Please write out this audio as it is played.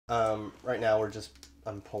Right now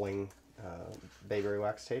I'm pulling Bayberry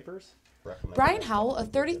wax tapers. Brian Howell, a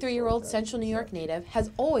 33-year-old Central New York native,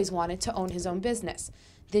 has always wanted to own his own business.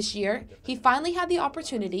 This year, he finally had the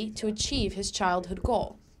opportunity to achieve his childhood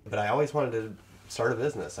goal. But I always wanted to start a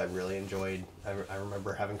business. I really enjoyed, I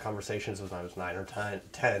remember having conversations when I was 9 or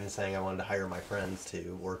 10 saying I wanted to hire my friends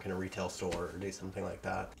to work in a retail store or do something like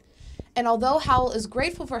that. And although Howell is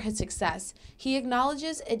grateful for his success, he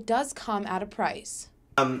acknowledges it does come at a price.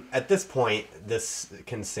 At this point, this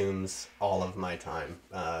consumes all of my time,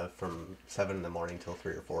 from 7 in the morning till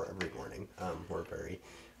 3 or 4 every morning. We're very,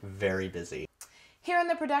 very busy. Here in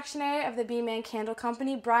the production area of the B-Man Candle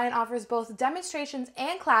Company, Brian offers both demonstrations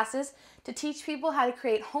and classes to teach people how to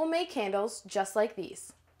create homemade candles just like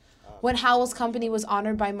these. When Howell's company was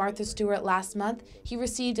honored by Martha Stewart last month, he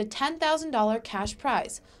received a $10,000 cash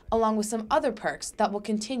prize, along with some other perks that will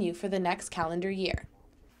continue for the next calendar year.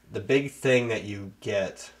 The big thing that you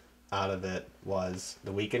get out of it was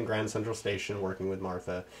the week in Grand Central Station working with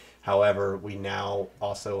Martha. However, we now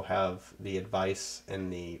also have the advice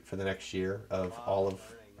for the next year of all of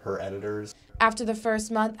her editors. After the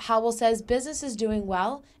first month, Howell says business is doing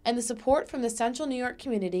well, and the support from the Central New York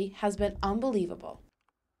community has been unbelievable.